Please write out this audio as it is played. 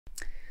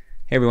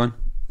Hey everyone.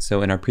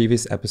 So in our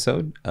previous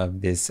episode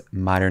of this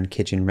Modern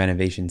Kitchen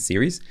Renovation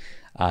series,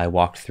 I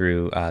walked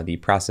through the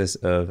process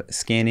of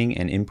scanning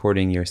and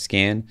importing your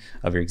scan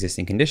of your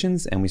existing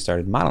conditions, and we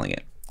started modeling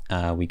it.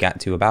 We got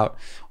to about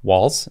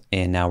walls,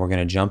 and now we're going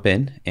to jump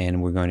in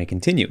and we're going to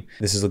continue.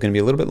 This is going to be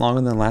a little bit longer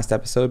than the last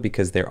episode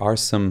because there are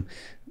some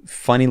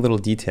funny little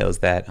details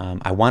that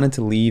I wanted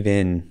to leave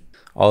in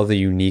all the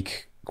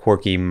unique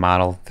quirky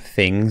model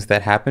things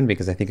that happen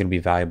because I think it'll be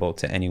valuable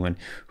to anyone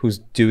who's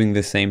doing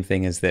the same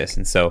thing as this.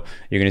 And so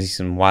you're going to see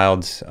some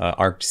wild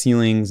arched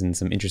ceilings and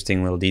some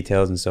interesting little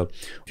details. And so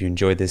if you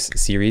enjoyed this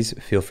series,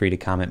 feel free to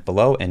comment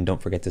below and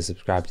don't forget to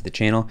subscribe to the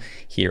channel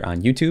here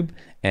on YouTube.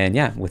 And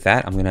yeah, with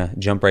that, I'm going to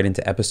jump right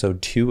into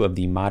episode 2 of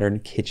the Modern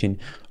Kitchen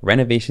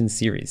Renovation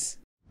series.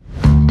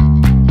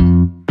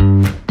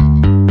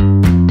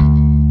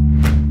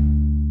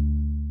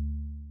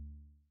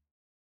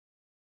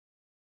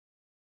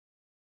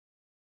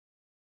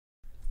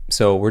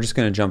 So we're just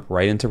going to jump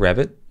right into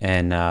Revit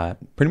and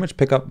pretty much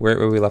pick up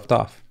where we left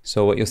off.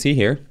 So what you'll see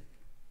here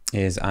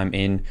is I'm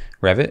in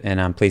Revit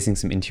and I'm placing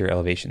some interior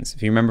elevations.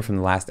 If you remember from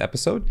the last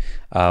episode,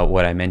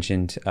 what I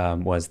mentioned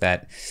was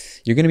that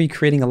you're going to be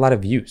creating a lot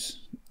of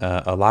views,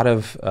 a lot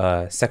of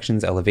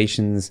sections,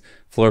 elevations,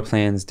 floor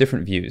plans,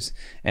 different views.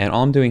 And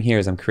all I'm doing here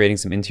is I'm creating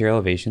some interior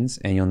elevations,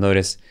 and you'll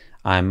notice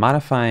I'm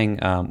modifying,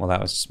 well,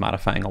 that was just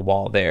modifying a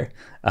wall there,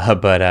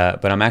 but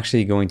I'm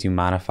actually going to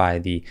modify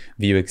the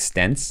view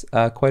extents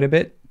quite a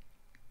bit.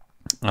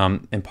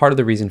 And part of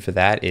the reason for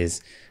that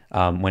is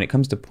when it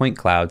comes to point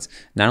clouds,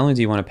 not only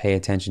do you want to pay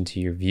attention to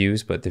your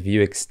views, but the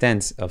view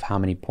extents of how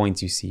many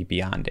points you see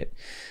beyond it.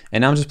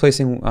 And now I'm just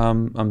placing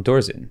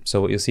doors in.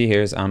 So what you'll see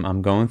here is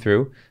I'm going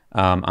through,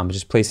 I'm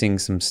just placing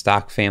some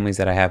stock families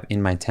that I have in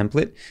my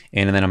template,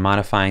 and then I'm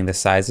modifying the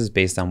sizes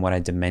based on what I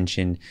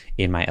dimension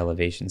in my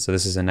elevation. So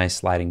this is a nice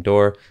sliding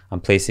door.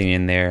 I'm placing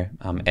in there,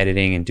 I'm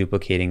editing and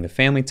duplicating the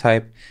family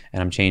type,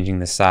 and I'm changing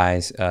the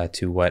size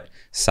to what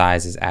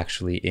size is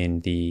actually in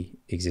the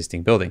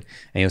existing building.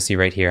 And you'll see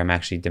right here, I'm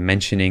actually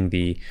dimensioning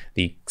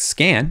the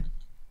scan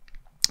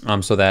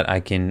so that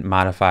I can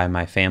modify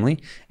my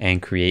family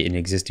and create an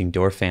existing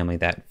door family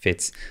that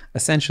fits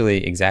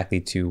essentially exactly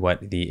to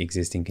what the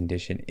existing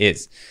condition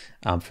is.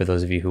 For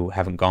those of you who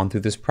haven't gone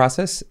through this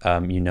process,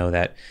 you know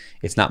that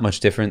it's not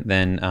much different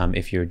than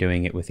if you're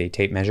doing it with a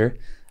tape measure.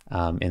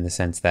 In the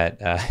sense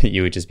that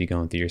you would just be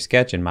going through your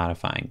sketch and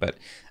modifying. But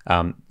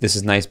this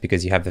is nice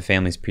because you have the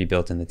families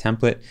pre-built in the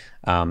template,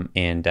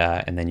 and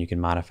then you can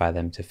modify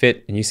them to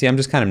fit. And you see I'm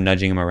just kind of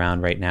nudging them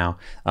around right now.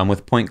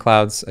 With point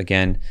clouds,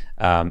 again,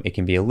 it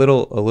can be a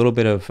little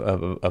bit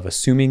of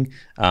assuming.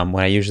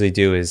 What I usually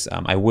do is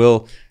I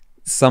will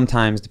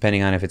sometimes,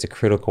 depending on if it's a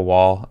critical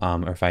wall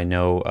or if I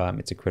know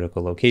it's a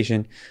critical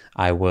location,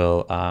 I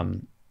will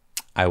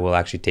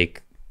actually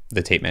take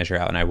the tape measure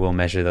out and I will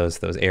measure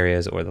those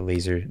areas, or the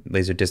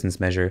laser distance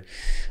measure.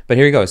 But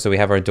here we go. So we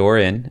have our door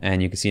in,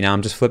 and you can see now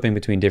I'm just flipping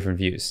between different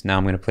views. Now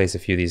I'm going to place a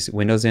few of these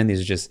windows in.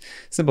 These are just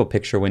simple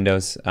picture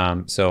windows.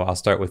 So I'll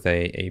start with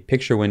a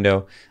picture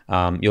window.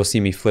 You'll see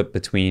me flip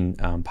between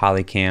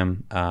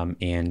Polycam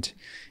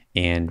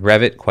and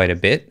Revit quite a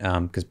bit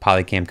because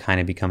Polycam kind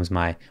of becomes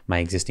my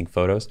existing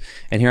photos.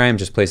 And here I am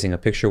just placing a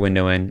picture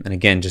window in, and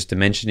again just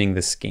dimensioning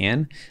the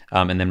scan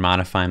and then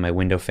modifying my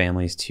window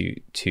families to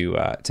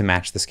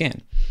match the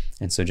scan.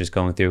 And so just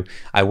going through,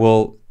 I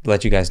will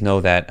let you guys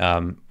know that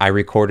I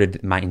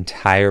recorded my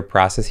entire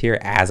process here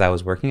as I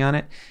was working on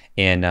it.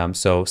 And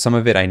so some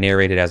of it I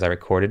narrated as I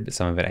recorded, but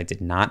some of it I did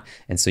not.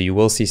 And so you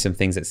will see some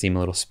things that seem a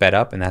little sped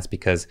up, and that's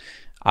because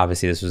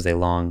obviously this was a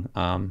long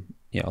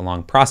a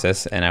long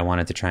process, and I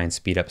wanted to try and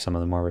speed up some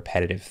of the more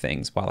repetitive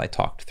things while I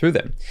talked through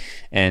them.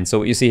 And so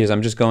what you see here is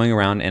I'm just going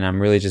around and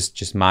I'm really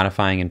just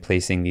modifying and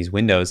placing these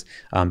windows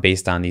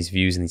based on these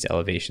views and these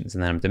elevations.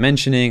 And then I'm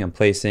dimensioning, I'm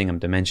placing, I'm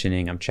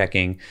dimensioning, I'm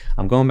checking,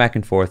 I'm going back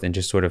and forth and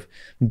just sort of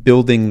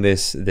building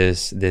this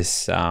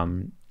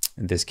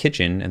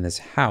kitchen and this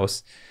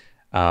house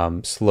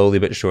slowly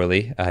but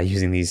surely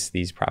using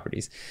these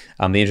properties.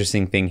 The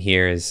interesting thing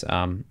here is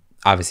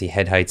obviously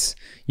head heights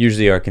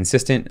usually are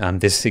consistent.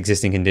 This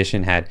existing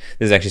condition this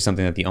is actually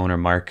something that the owner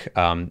Mark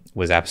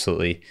was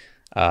absolutely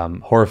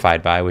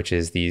horrified by, which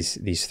is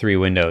these 3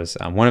 windows.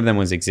 One of them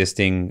was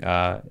existing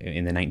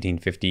in the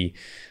 1950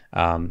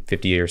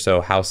 50 or so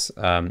house,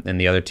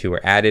 and the other 2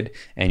 were added.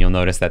 And you'll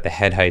notice that the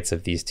head heights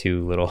of these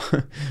 2 little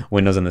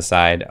windows on the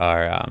side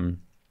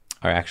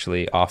are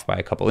actually off by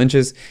a couple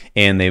inches,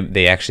 and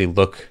they actually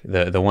look,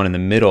 the one in the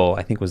middle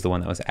I think was the one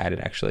that was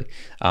added actually.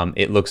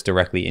 It looks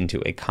directly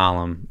into a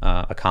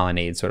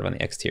colonnade sort of on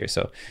the exterior.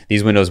 So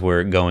these windows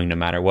were going no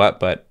matter what,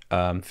 but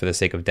for the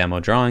sake of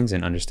demo drawings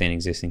and understanding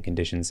existing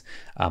conditions,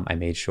 I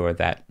made sure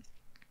that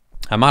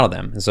I model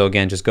them. And so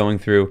again, just going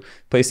through,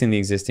 placing the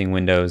existing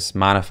windows,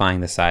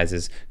 modifying the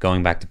sizes,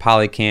 going back to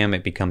Polycam,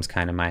 it becomes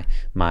kind of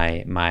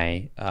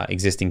my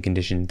existing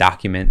condition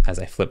document as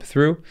I flip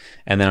through.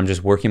 And then I'm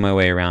just working my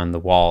way around the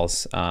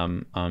walls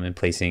and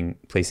placing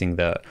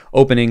the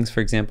openings,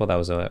 for example. That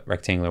was a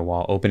rectangular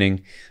wall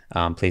opening,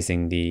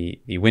 placing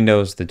the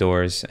windows, the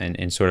doors,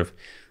 and sort of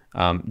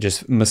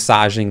just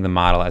massaging the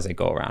model as I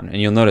go around.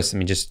 And you'll notice, I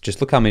mean,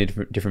 just look how many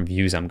different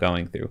views I'm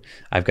going through.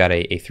 I've got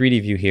a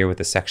 3D view here with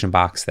a section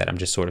box that I'm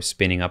just sort of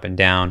spinning up and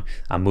down.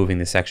 I'm moving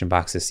the section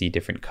box to see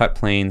different cut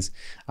planes.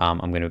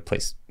 I'm going to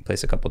place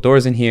a couple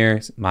doors in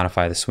here,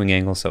 modify the swing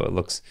angle so it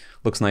looks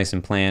nice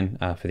and plan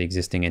for the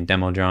existing and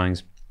demo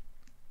drawings.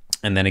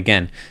 And then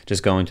again,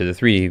 just going to the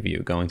 3D view,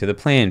 going to the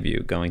plan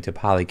view, going to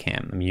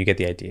Polycam. I mean, you get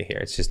the idea here.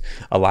 It's just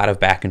a lot of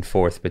back and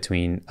forth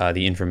between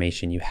the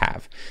information you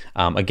have.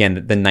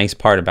 Again, the nice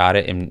part about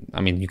it, and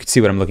I mean, you can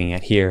see what I'm looking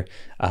at here.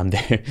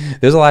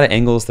 There's a lot of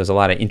angles. There's a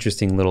lot of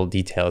interesting little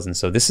details. And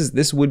so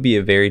this would be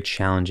a very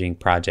challenging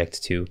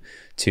project to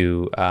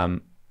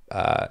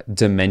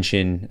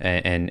dimension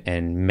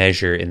and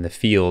measure in the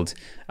field,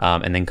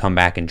 and then come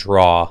back and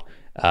draw.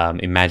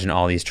 Imagine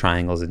all these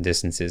triangles and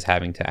distances,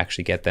 having to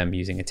actually get them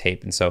using a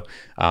tape. And so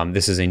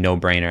this is a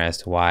no-brainer as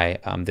to why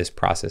this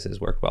process has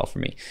worked well for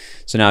me.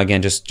 So now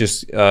again,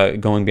 just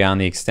going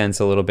beyond the extents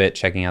a little bit,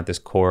 checking out this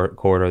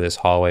corridor, this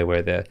hallway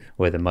where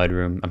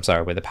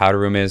the powder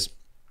room is,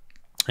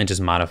 and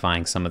just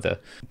modifying some of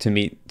to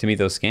meet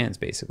those scans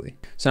basically.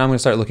 So now I'm going to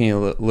start looking a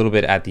little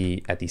bit at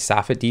the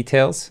soffit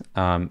details,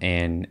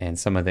 and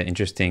some of the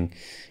interesting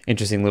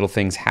little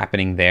things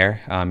happening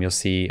there. You'll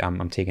see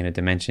I'm taking a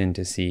dimension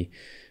to see,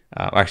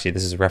 actually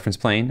this is a reference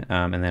plane,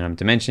 and then I'm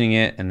dimensioning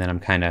it, and then I'm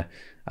kind of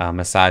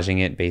massaging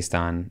it based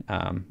on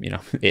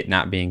it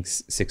not being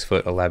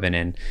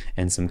 6'11"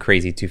 and some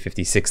crazy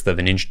 2/56 of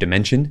an inch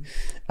dimension,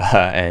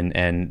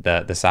 and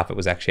the soffit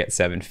was actually at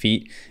 7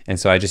 feet, and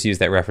so I just used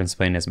that reference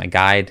plane as my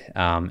guide,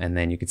 and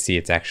then you can see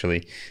it's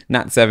actually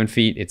not 7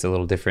 feet. It's a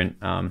little different.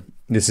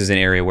 This is an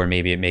area where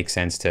maybe it makes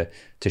sense to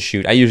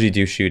shoot. I usually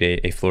do shoot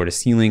a floor to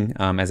ceiling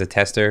as a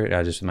tester,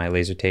 just with my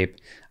laser tape,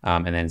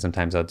 and then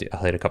sometimes I'll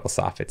hit a couple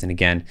soffits. And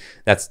again,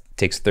 that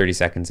takes 30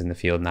 seconds in the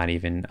field, not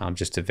even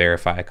just to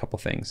verify a couple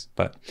things.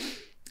 But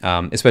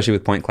especially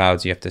with point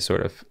clouds, you have to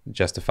sort of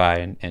justify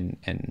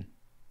and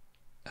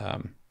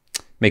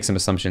make some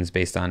assumptions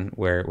based on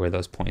where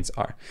those points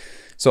are.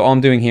 So all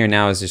I'm doing here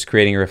now is just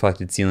creating a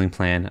reflected ceiling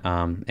plan,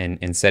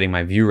 and setting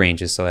my view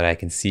ranges so that I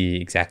can see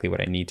exactly what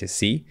I need to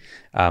see.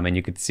 And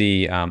you can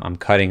see I'm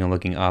cutting and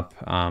looking up,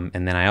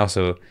 and then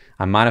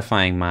I'm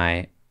modifying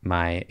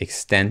my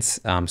extents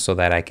so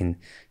that I can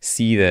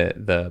see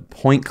the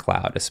point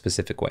cloud a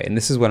specific way. And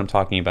this is what I'm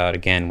talking about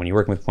again when you're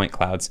working with point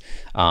clouds.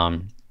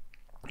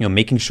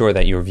 Making sure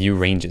that your view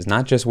ranges,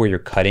 not just where you're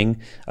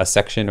cutting a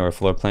section or a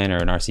floor plan or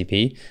an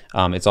RCP,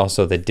 it's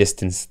also the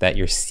distance that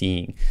you're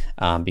seeing,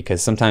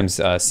 because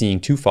sometimes seeing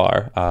too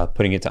far,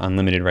 putting it to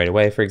unlimited right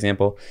away, for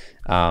example,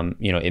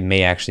 it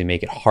may actually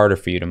make it harder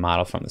for you to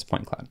model from this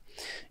point cloud.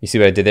 You see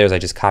what I did there is I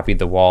just copied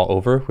the wall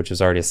over, which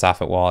was already a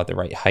soffit wall at the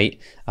right height.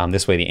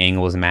 This way the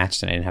angle was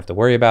matched and I didn't have to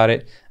worry about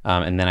it.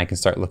 And then I can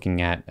start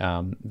looking at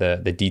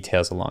the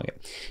details along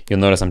it. You'll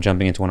notice I'm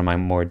jumping into one of my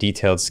more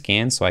detailed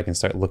scans, so I can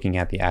start looking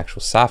at the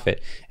actual soffit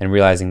and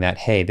realizing that,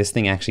 hey, this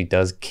thing actually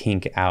does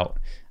kink out,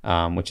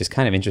 which is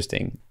kind of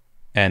interesting.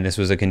 And this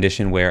was a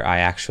condition where I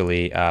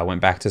actually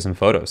went back to some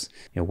photos.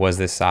 Was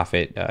this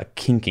soffit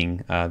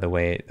kinking the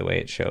way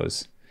it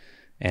shows?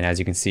 And as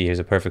you can see, here's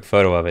a perfect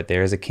photo of it.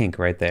 There is a kink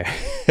right there.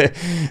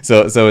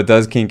 so it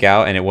does kink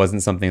out, and it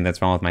wasn't something that's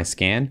wrong with my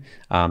scan.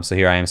 So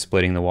here I am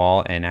splitting the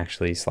wall and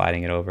actually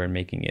sliding it over and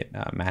making it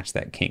match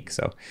that kink.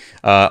 So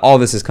all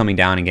this is coming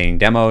down and getting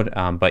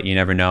demoed, but you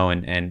never know,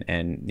 and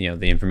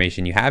the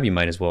information you have, you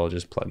might as well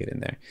just plug it in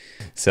there.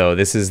 So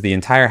this is the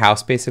entire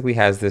house basically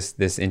has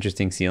this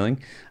interesting ceiling.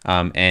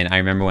 And I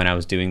remember when I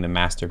was doing the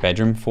master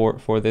bedroom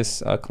for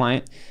this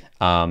client,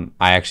 I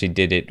actually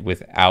did it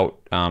without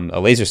a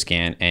laser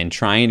scan, and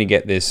trying to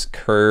get this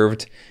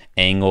curved,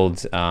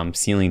 angled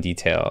ceiling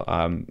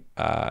detail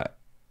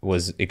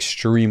was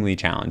extremely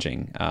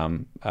challenging.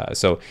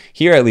 So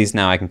here, at least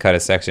now I can cut a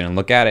section and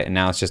look at it, and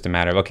now it's just a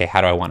matter of, okay,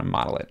 how do I want to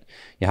model it?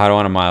 How do I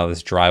want to model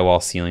this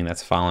drywall ceiling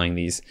that's following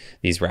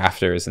these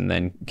rafters and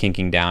then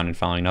kinking down and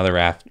following another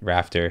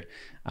rafter?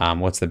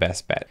 What's the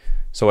best bet?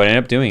 So what I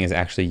ended up doing is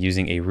actually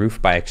using a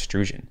roof by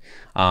extrusion.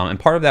 And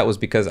part of that was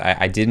because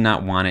I did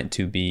not want it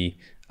to be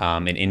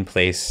an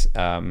in-place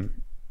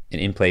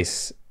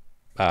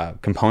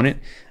component.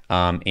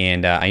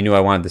 And I knew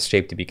I wanted the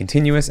shape to be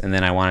continuous, and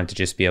then I wanted to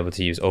just be able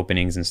to use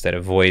openings instead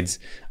of voids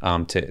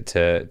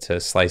to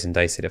slice and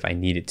dice it if I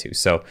needed to.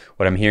 So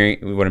what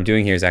I'm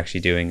doing here is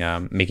actually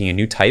making a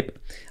new type.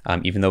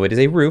 Even though it is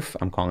a roof,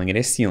 I'm calling it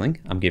a ceiling.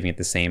 I'm giving it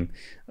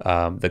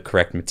the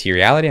correct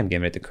materiality. I'm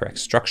giving it the correct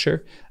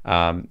structure,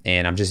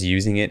 and I'm just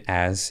using it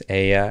as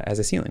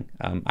a ceiling.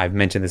 I've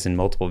mentioned this in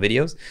multiple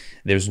videos.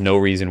 There's no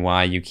reason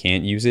why you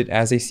can't use it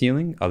as a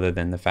ceiling, other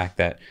than the fact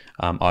that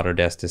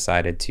Autodesk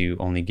decided to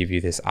only give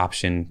you this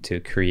option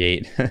to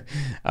create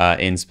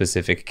in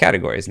specific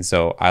categories. And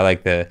so I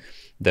like the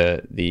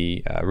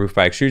roof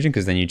by extrusion,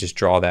 because then you just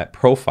draw that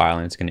profile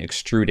and it's going to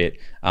extrude it,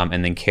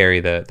 and then carry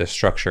the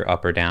structure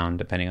up or down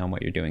depending on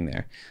what you're doing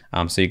there.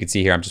 So you can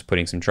see here I'm just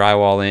putting some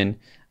drywall in,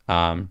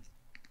 and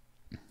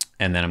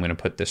then I'm going to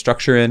put the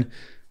structure in,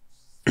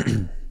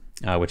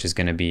 which is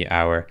going to be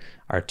our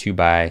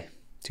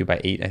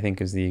 2x8, I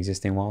think, is the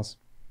existing walls.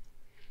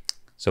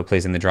 So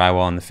placing the drywall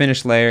on the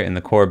finished layer. In the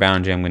core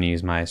boundary, I'm going to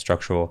use my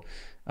structural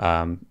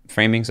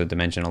framing, so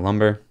dimensional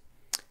lumber.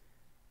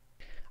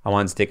 I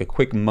wanted to take a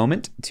quick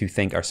moment to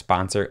thank our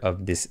sponsor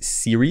of this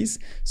series.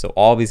 So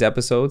all of these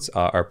episodes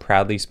are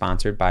proudly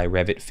sponsored by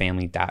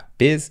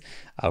RevitFamily.biz.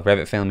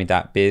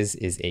 RevitFamily.biz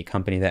is a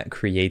company that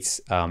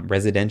creates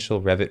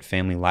residential Revit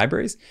family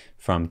libraries,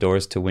 from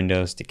doors to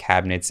windows to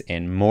cabinets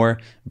and more.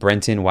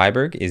 Brenton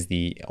Weiberg is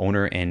the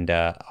owner and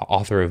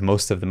author of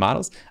most of the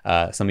models.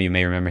 Some of you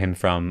may remember him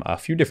from a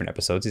few different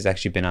episodes. He's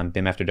actually been on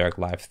BIM After Dark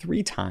Live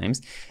 3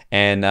 times.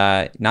 And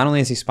not only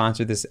has he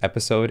sponsored this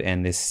episode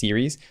and this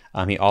series,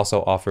 he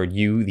also offered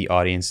you, the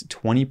audience,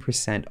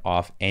 20%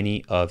 off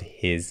any of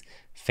his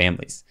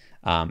families.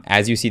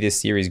 As you see this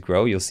series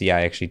grow, you'll see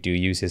I actually do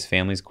use his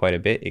families quite a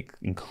bit,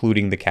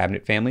 including the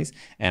cabinet families,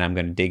 and I'm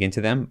going to dig into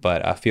them.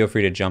 But feel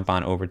free to jump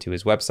on over to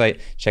his website,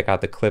 check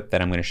out the clip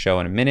that I'm going to show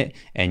in a minute,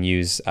 and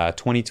use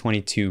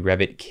 2022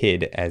 Revit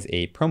Kid as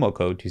a promo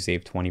code to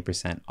save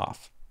 20%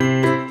 off.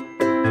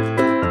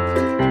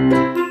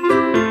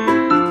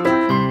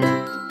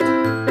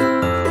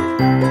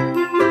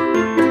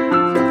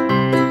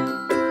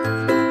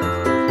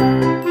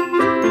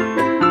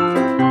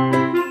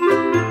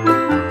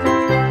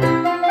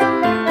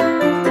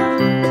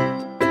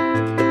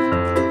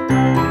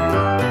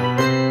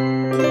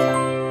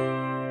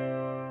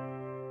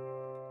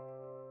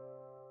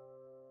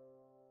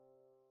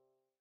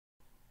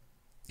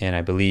 And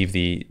I believe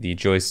the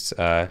joists,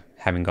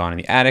 having gone in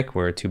the attic,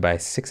 were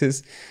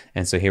 2x6s.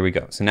 And so here we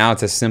go. So now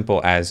it's as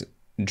simple as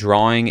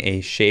drawing a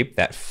shape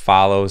that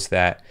follows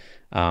that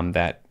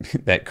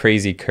that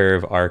crazy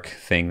curve arc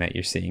thing that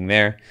you're seeing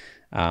there.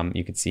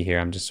 You can see here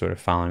I'm just sort of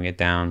following it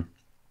down,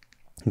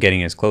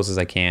 getting as close as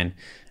I can.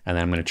 And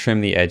then I'm going to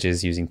trim the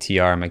edges using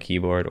TR on my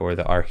keyboard, or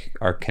the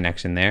arc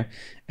connection there.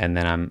 And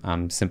then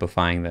I'm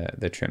simplifying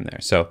the trim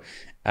there. So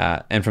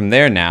and from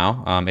there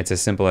now, it's as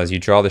simple as you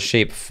draw the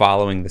shape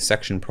following the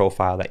section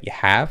profile that you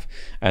have.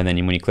 And then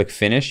when you click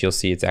finish, you'll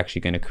see it's actually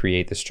going to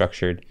create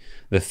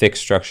the thick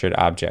structured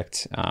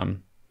object.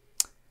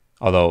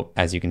 Although,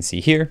 as you can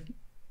see here,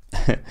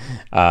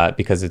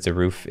 because it's a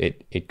roof,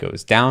 it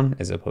goes down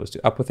as opposed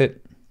to up with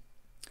it.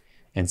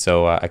 And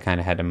so I kind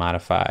of had to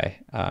modify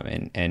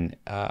and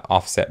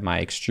offset my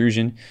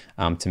extrusion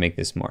to make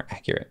this more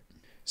accurate.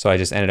 So I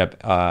just ended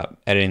up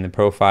editing the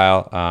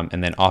profile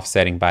and then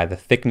offsetting by the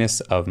thickness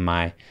of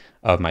my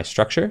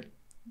structure.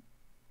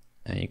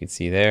 And you can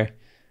see there.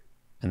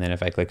 And then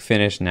if I click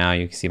finish, now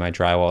you can see my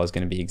drywall is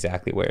going to be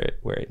exactly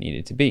where it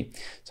needed to be.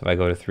 So if I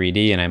go to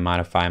 3D and I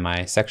modify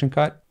my section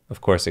cut,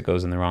 of course it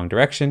goes in the wrong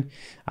direction.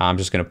 I'm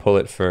just going to pull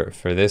it for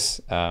this.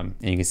 And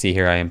you can see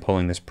here I am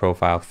pulling this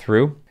profile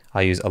through.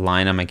 I'll use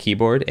align on my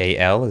keyboard.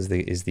 AL is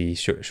the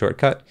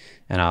shortcut,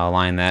 and I'll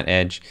align that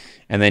edge.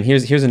 And then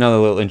here's another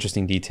little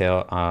interesting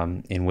detail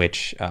in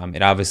which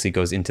it obviously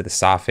goes into the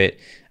soffit,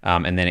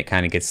 and then it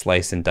kind of gets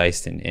sliced and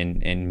diced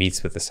and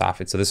meets with the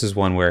soffit. So this is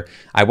one where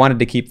I wanted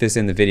to keep this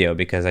in the video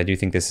because I do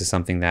think this is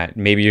something that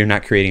maybe you're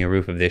not creating a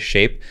roof of this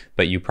shape,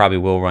 but you probably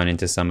will run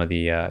into some of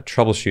the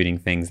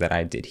troubleshooting things that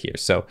I did here.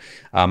 So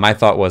my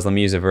thought was, let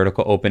me use a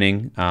vertical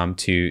opening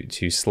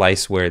to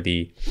slice where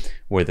the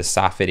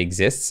soffit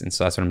exists. And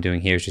so that's what I'm doing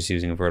here, is just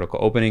using a vertical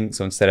opening.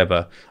 So instead of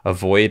a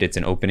void, it's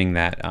an opening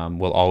that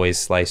will always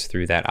slice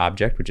through that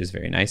object, which is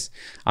very nice.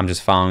 I'm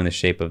just following the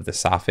shape of the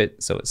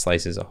soffit, so it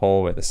slices a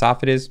hole where the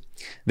soffit is.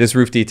 This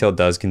roof detail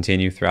does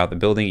continue throughout the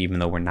building, even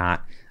though we're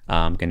not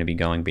going to be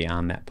going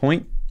beyond that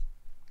point.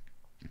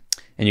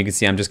 And you can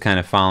see I'm just kind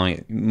of following,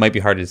 it might be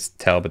hard to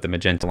tell, but the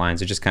magenta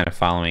lines are just kind of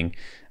following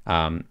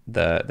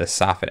the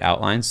soffit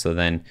outlines. So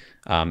then,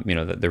 you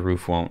know, the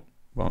roof won't,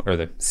 or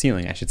the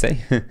ceiling, I should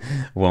say,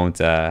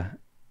 won't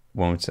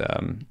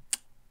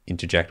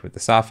interject with the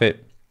soffit.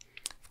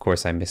 Of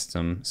course, I missed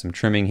some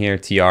trimming here.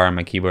 TR on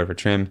my keyboard for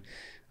trim.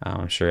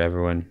 I'm sure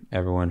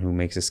everyone who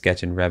makes a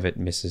sketch in Revit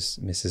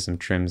misses some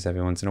trims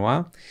every once in a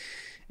while.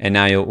 And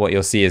now what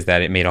you'll see is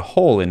that it made a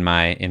hole in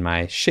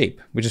my shape,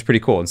 which is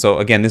pretty cool. And so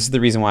again, this is the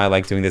reason why I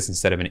like doing this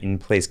instead of an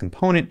in-place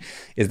component,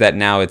 is that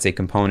now it's a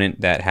component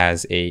that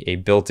has a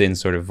built-in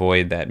sort of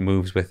void that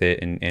moves with it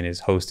and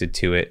is hosted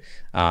to it.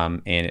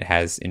 And it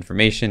has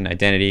information,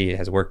 identity, it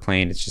has work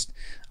plane. It's just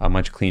a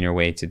much cleaner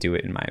way to do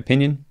it, in my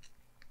opinion.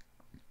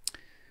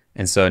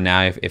 And so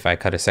now if I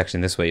cut a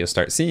section this way, you'll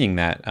start seeing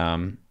that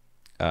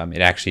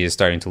it actually is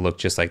starting to look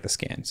just like the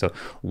scan. So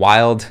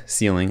wild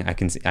ceiling,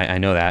 I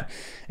know that.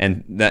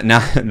 And that now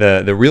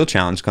the real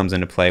challenge comes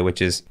into play,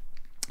 which is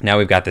now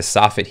we've got this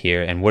soffit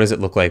here, and what does it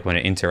look like when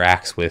it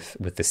interacts with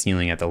the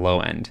ceiling at the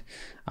low end?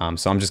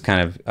 So I'm just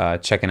kind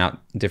of checking out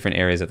different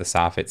areas of the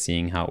soffit,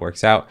 seeing how it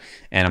works out.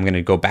 And I'm going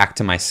to go back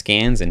to my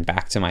scans and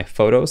back to my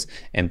photos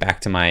and back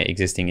to my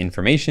existing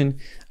information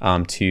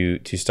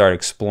to start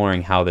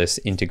exploring how this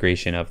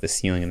integration of the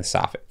ceiling and the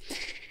soffit.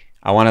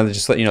 I want to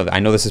just let you know that I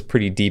know this is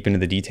pretty deep into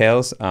the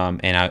details,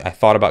 and I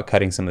thought about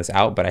cutting some of this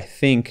out, but I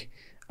think,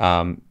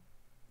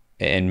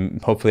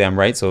 and hopefully I'm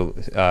right, so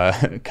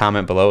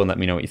comment below and let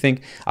me know what you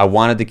think. I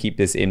wanted to keep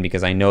this in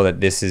because I know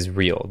that this is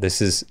real.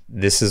 This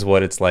is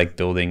what it's like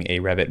building a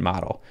Revit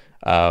model.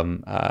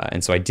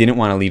 And so I didn't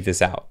want to leave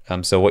this out.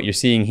 So what you're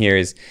seeing here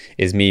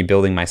is me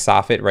building my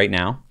soffit right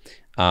now.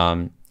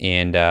 And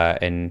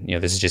you know,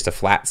 this is just a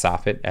flat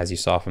soffit, as you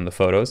saw from the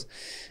photos.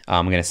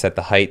 I'm going to set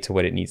the height to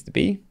what it needs to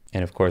be.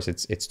 And of course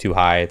it's too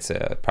high. It's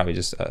probably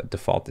just a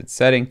defaulted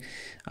setting.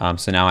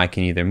 So now I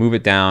can either move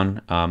it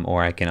down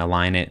or I can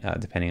align it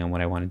depending on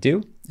what I want to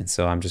do. And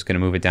so I'm just going to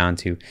move it down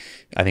to,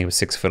 I think it was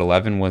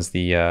 6'11" was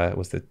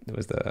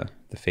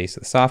the face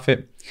of the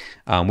soffit.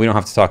 We don't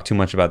have to talk too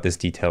much about this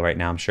detail right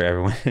now. I'm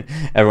sure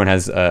everyone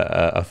has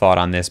a thought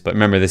on this, but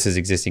remember, this is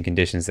existing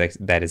conditions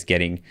that is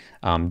getting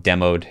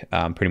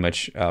demoed pretty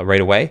much right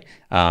away.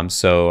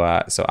 So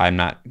I'm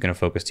not going to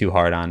focus too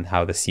hard on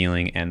how the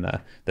ceiling and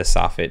the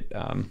soffit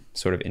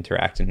sort of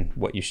interact and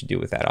what you should do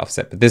with that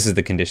offset. But this is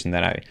the condition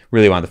that I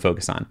really want to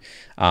focus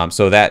on.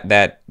 So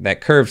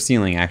that curved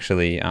ceiling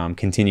actually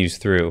continues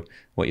through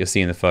what you'll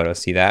see in the photo.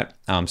 See that?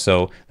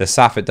 So the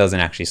soffit doesn't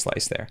actually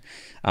slice there.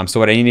 So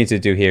what I needed to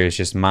do here is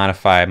just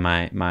modify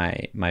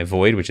my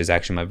void, which is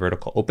actually my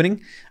vertical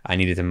opening. I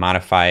needed to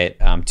modify it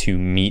to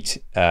meet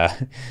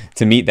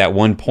that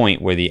one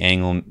point where the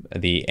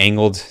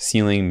angled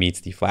ceiling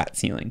meets the flat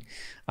ceiling.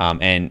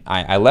 And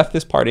I left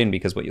this part in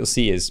because what you'll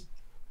see is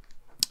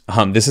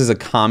this is a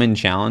common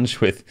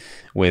challenge with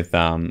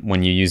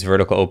when you use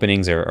vertical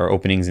openings or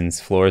openings in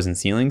floors and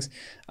ceilings.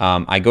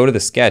 I go to the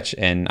sketch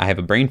and I have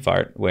a brain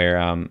fart where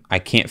I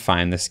can't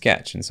find the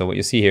sketch. And so what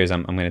you'll see here is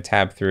I'm going to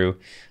tab through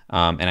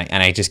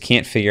and I just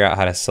can't figure out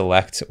how to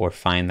select or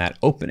find that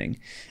opening.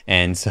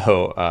 And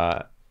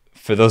so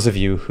for those of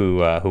you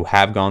who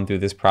have gone through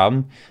this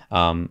problem,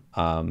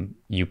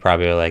 you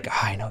probably are like,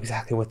 I know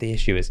exactly what the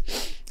issue is.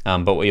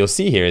 But what you'll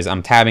see here is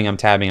I'm tabbing,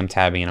 and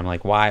I'm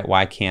like,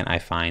 why can't I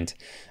find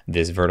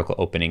this vertical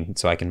opening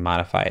so I can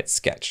modify its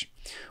sketch?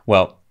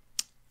 Well,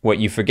 what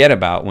you forget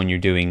about when you're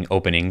doing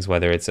openings,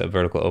 whether it's a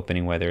vertical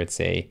opening, whether it's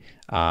a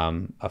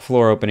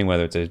floor opening,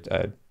 whether it's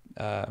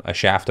a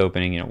shaft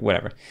opening, you know,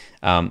 whatever.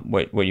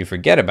 What you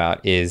forget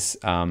about is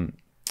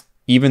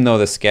even though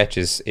the sketch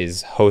is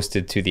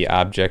hosted to the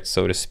object,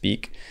 so to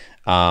speak,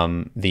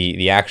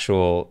 the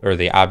actual, or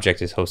the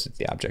object is hosted to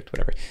the object,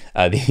 whatever.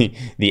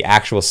 The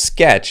actual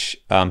sketch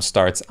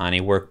starts on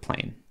a work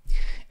plane.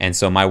 And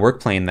so my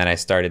work plane that I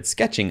started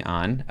sketching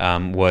on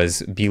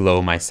was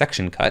below my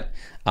section cut.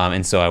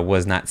 And so I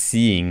was not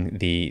seeing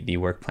the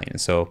work plane. And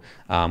so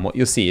what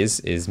you'll see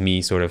is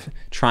me sort of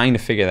trying to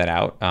figure that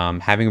out,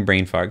 having a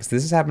brain fart, because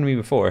this has happened to me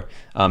before,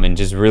 and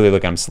just really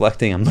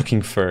I'm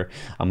looking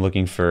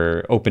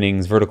for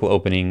openings, vertical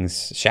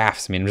openings,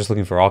 shafts. I mean, I'm just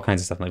looking for all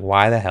kinds of stuff. I'm like,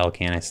 why the hell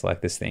can't I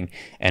select this thing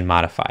and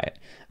modify it?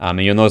 And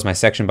you'll notice my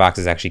section box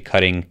is actually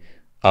cutting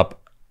up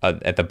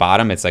at the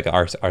bottom. It's like an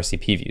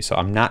RCP view. So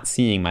I'm not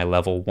seeing my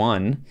level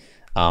 1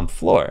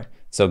 floor.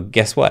 So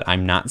guess what?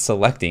 I'm not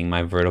selecting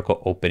my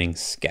vertical opening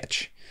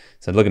sketch.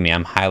 So look at me,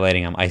 I'm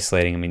highlighting, I'm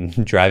isolating, I mean,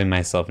 driving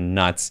myself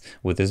nuts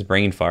with this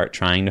brain fart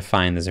trying to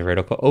find this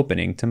vertical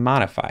opening to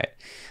modify it.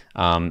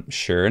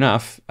 Sure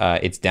enough,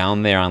 it's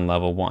down there on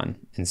level 1.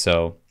 And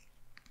so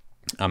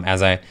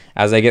as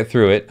I get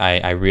through it,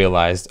 I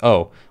realized,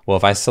 oh, well,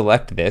 if I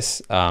select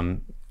this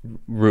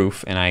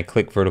roof and I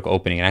click vertical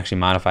opening, it actually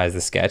modifies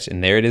the sketch,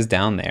 and there it is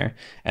down there.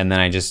 And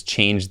then I just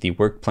change the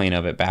work plane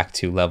of it back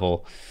to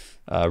level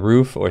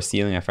roof or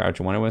ceiling, I forgot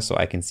which one it was, so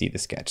I can see the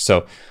sketch.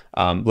 So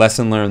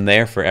lesson learned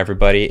there for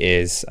everybody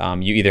is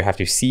you either have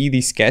to see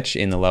the sketch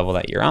in the level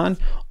that you're on,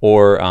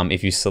 or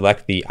if you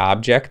select the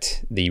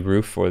object, the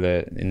roof, or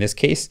in this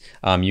case,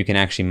 you can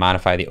actually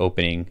modify the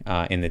opening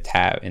in the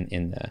tab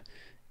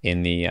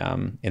in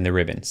the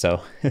ribbon.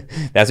 So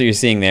that's what you're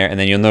seeing there. And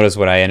then you'll notice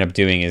what I end up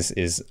doing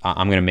is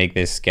I'm going to make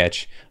this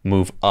sketch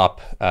move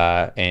up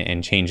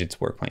and change its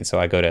work plane. So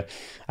I go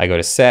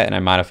to set and I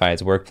modify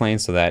its work plane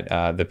so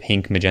that the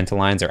pink magenta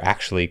lines are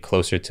actually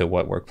closer to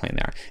what work plane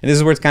they are. And this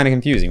is where it's kind of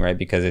confusing, right?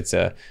 Because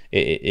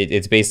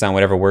it's based on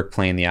whatever work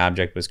plane the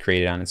object was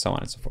created on, and so on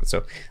and so forth.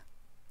 So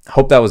I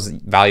hope that was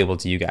valuable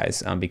to you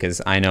guys, because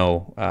I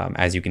know,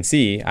 as you can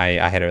see,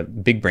 I had a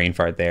big brain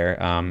fart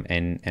there,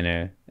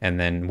 and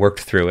then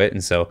worked through it.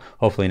 And so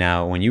hopefully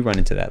now when you run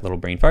into that little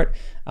brain fart,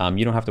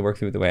 you don't have to work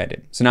through it the way I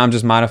did. So now I'm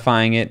just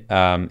modifying it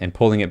and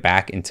pulling it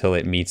back until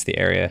it meets the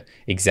area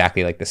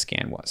exactly like the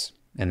scan was.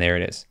 And there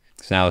it is.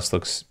 So now this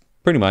looks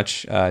pretty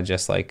much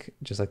just like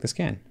the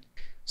scan.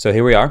 So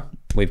here we are.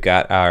 We've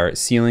got our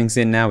ceilings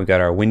in now. We've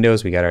got our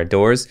windows. We got our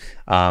doors.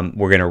 We're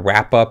going to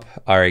wrap up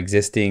our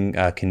existing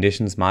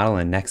conditions model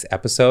in the next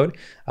episode.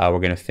 We're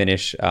going to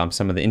finish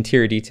some of the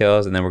interior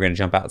details, and then we're going to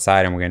jump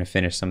outside and we're going to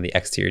finish some of the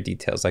exterior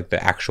details, like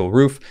the actual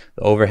roof,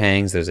 the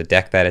overhangs. There's a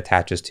deck that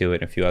attaches to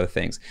it, and a few other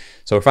things.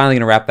 So we're finally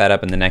going to wrap that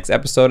up in the next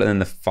episode, and then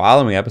the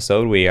following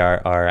episode we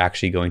are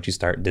actually going to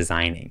start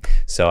designing.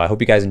 So I hope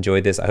you guys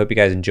enjoyed this. I hope you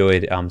guys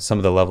enjoyed some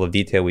of the level of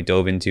detail we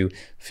dove into.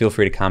 Feel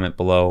free to comment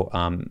below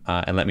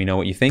and let me know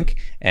what you think.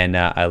 And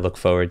I look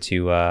forward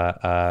to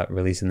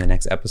releasing the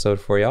next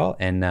episode for y'all,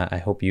 and I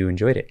hope you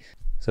enjoyed it.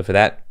 So for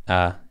that,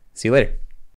 see you later.